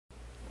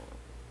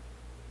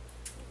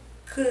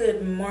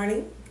Good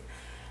morning.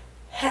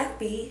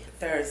 Happy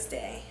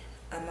Thursday.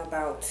 I'm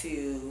about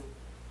to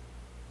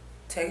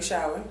take a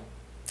shower,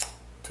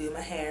 do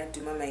my hair,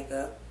 do my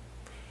makeup,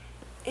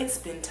 and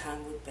spend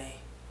time with Bae.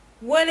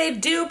 What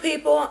it do,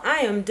 people? I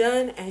am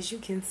done, as you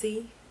can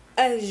see.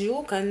 Let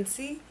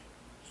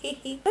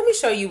me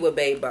show you what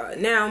Bae bought.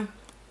 Now,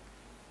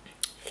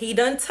 he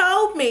done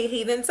told me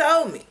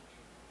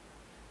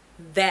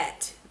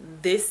that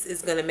this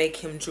is gonna make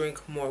him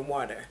drink more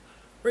water.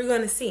 We're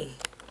gonna see.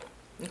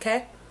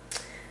 Okay,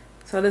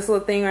 so this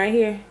little thing right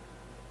here,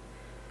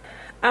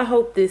 I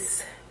hope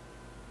this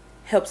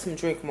helps him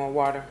drink more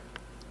water,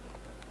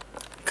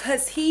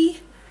 because he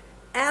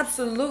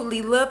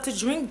absolutely loves to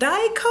drink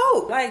Diet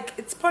Coke. Like,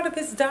 it's part of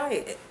his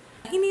diet.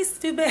 He needs to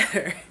do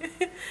better.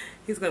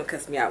 He's gonna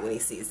cuss me out when he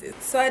sees this.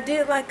 So I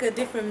did like a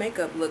different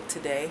makeup look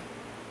today.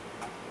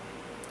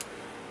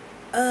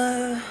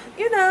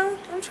 You know,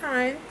 I'm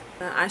trying.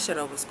 The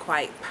eyeshadow was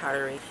quite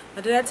powdery.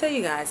 But did I tell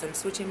you guys I'm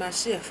switching my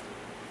shift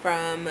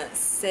from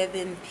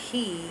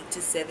 7P to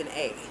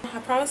 7A. I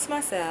promised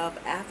myself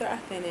after I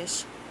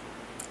finish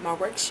my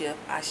work shift,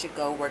 I should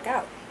go work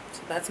out.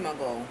 So that's my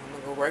goal. I'm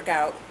gonna go work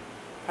out,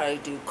 probably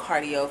do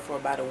cardio for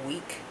about a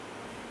week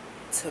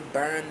to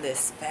burn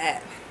this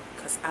fat,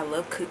 because I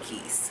love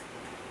cookies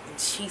and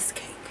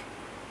cheesecake.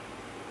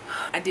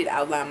 I did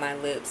outline my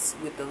lips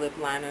with the lip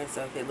liner,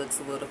 so if it looks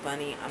a little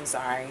funny, I'm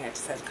sorry. I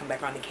just had to come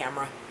back on the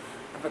camera.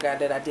 I forgot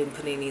that I didn't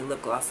put any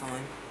lip gloss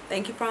on.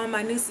 Thank you for all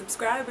my new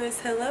subscribers.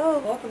 Hello,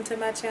 welcome to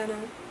my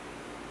channel.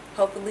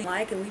 Hopefully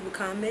like and leave a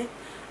comment.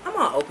 I'm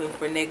all open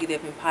for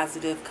negative and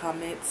positive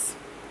comments.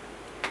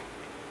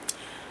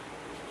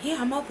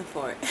 Yeah, I'm open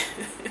for it.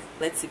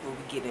 Let's see what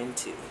we get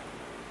into.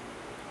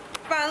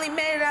 Finally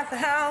made it out the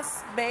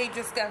house. Bae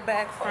just got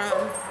back from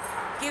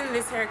getting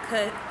his hair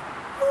cut.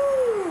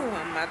 Ooh,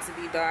 I'm about to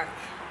be dark.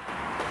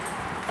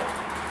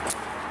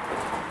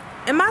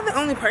 Am I the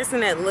only person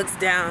that looks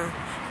down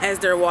as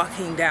they're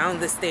walking down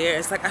the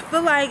stairs? Like, I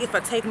feel like if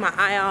I take my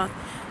eye off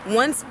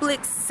one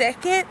split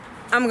second,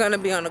 I'm gonna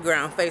be on the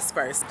ground face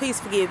first. Please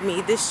forgive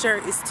me. This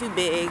shirt is too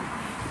big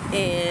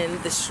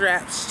and the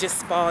straps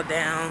just fall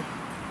down.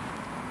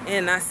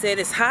 And I said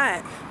it's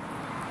hot.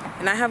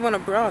 And I have on a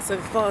bra, so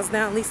if it falls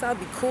down, at least I'll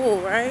be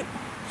cool, right?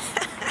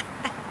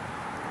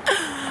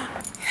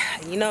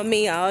 You know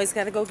me, I always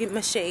gotta go get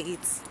my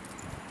shades.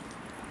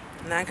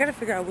 Now I gotta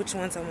figure out which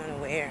ones I wanna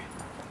wear.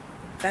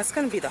 That's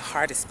gonna be the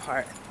hardest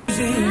part.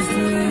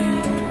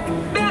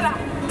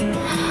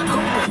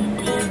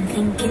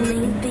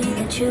 Thinking maybe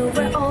that you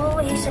were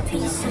always a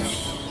piece of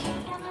shit.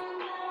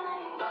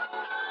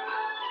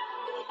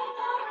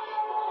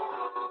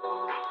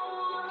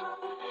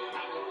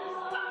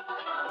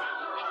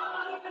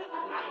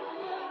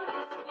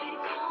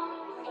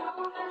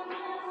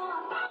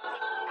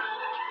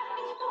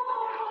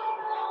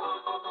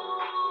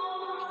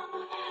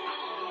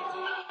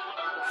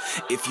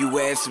 If you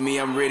ask me,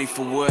 I'm ready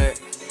for what?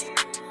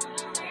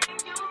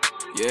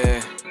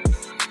 Yeah.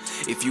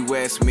 If you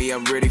ask me,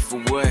 I'm ready for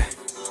what?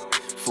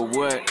 For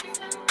what?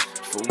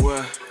 For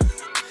what?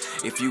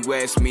 If you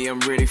ask me, I'm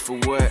ready for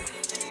what?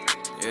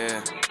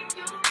 Yeah.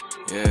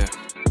 Yeah.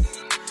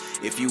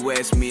 If you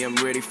ask me, I'm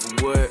ready for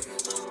what?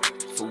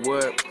 For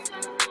what?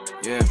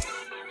 Yeah.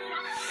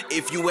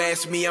 If you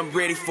ask me, I'm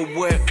ready for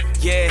what?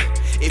 Yeah.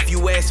 If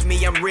you ask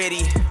me, I'm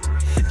ready.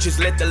 Just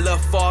let the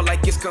love fall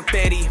like it's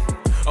confetti.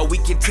 Or we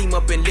can team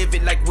up and live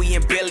it like we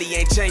and Billy.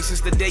 Ain't changed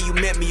since the day you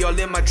met me. All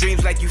in my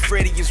dreams like you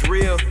Freddie is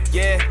real.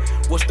 Yeah,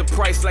 what's the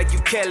price like you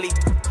Kelly?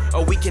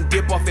 Or we can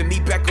dip off and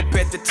meet back up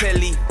at the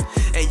telly.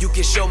 And you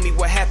can show me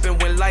what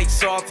happened when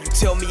lights off. You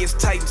tell me it's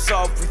tight and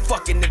soft. We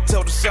fucking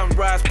until the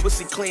sunrise.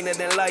 Pussy cleaner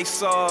than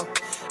Lysol.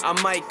 I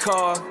might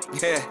call.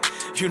 Yeah,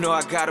 you know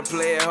I gotta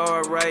play it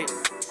hard, right?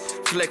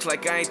 Flex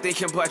like I ain't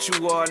thinking about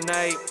you all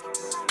night.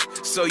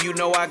 So you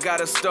know I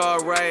gotta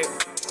start right.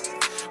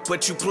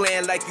 But you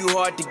playing like you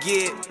hard to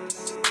get.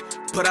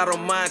 But I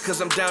don't mind cause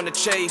I'm down to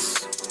chase.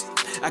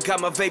 I got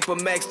my Vapor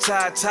Max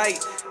tied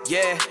tight.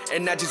 Yeah,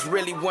 and I just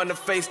really wanna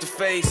face to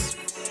face.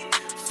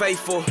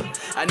 Faithful,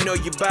 I know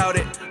you bout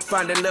it.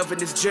 Finding love in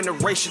this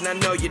generation, I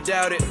know you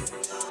doubt it.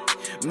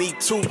 Me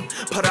too,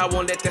 but I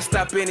won't let that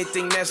stop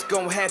anything that's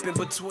gonna happen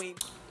between.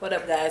 What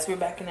up, guys? We're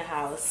back in the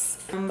house.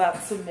 I'm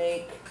about to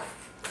make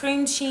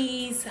cream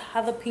cheese,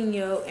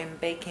 jalapeno, and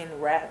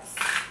bacon wraps.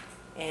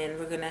 And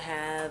we're gonna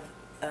have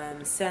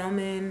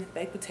salmon,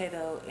 baked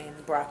potato,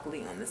 and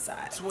broccoli on the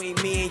side. Between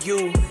me and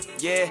you,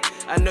 yeah,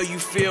 I know you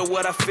feel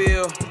what I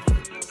feel.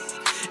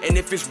 And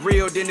if it's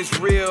real, then it's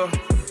real.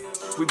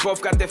 We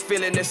both got that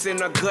feeling that's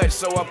in our gut.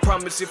 So I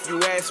promise if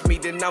you ask me,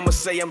 then I'ma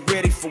say I'm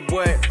ready for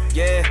what?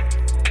 Yeah.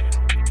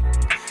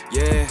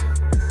 Yeah.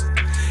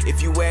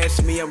 If you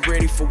ask me, I'm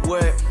ready for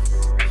what?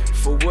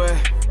 For what?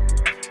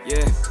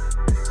 Yeah.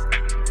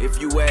 If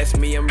you ask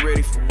me, I'm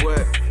ready for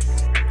what?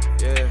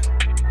 Yeah.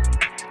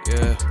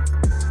 Yeah.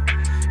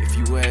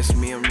 If you ask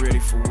me, I'm ready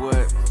for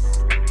what?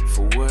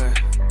 For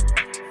what?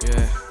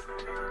 Yeah.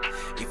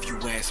 If you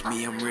ask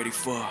me, I'm ready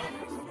for.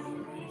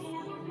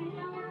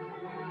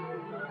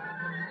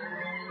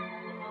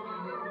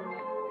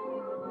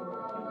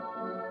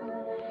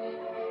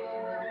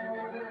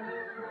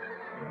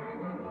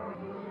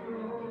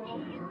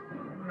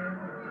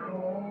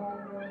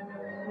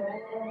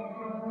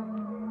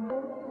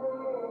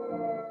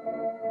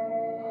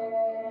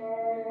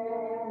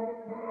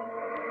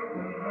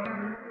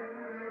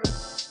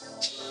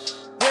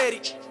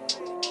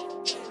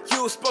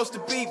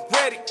 supposed to be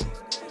ready.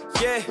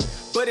 Yeah,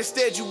 but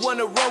instead you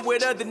wanna run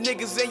with other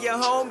niggas and your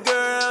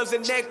homegirls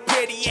and act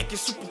petty, acting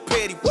super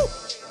petty. Woo!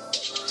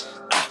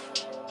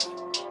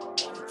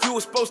 You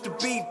were supposed to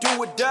be do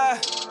or die,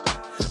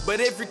 but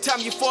every time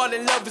you fall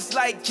in love, it's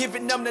like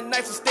giving them the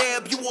nicest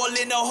stab. You all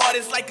in the heart,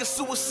 it's like a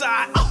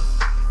suicide.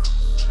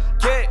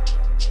 Yeah.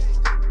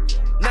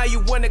 Now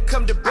you wanna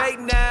come debate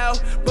now,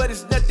 but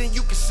it's nothing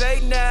you can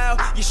say now.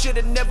 You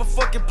should've never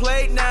fucking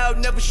played now,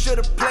 never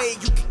should've played.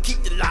 You can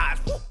keep the lies.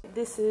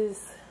 This is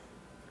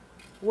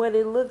what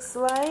it looks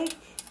like.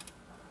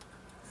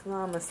 So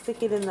now I'm gonna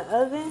stick it in the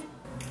oven.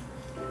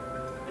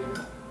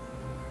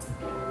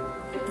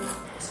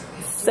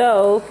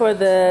 So for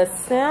the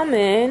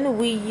salmon,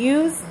 we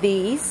use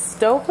these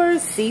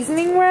Stouffer's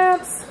seasoning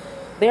wraps.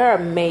 They're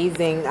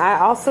amazing. I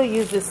also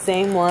use the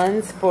same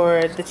ones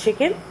for the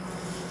chicken.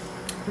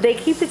 They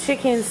keep the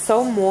chicken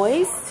so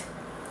moist.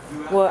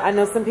 Well, I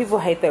know some people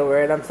hate that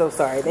word. I'm so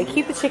sorry. They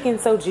keep the chicken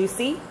so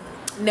juicy.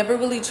 Never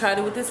really tried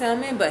it with the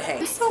salmon, but hey.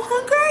 I'm so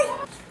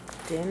hungry.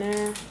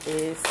 Dinner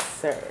is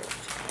served.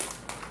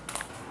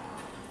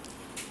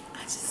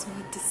 I just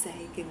want to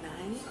say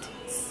goodnight.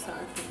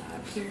 Sorry for my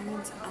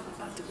appearance. I'm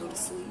about to go to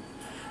sleep.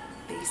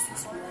 Face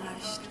is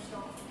washed.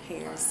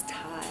 Hair is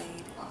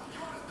tied.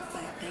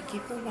 But thank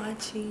you for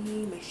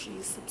watching. Make sure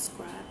you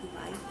subscribe,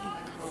 like,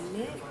 and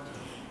comment.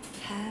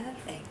 Have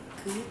a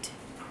good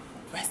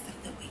rest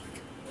of the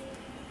week.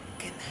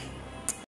 Good night.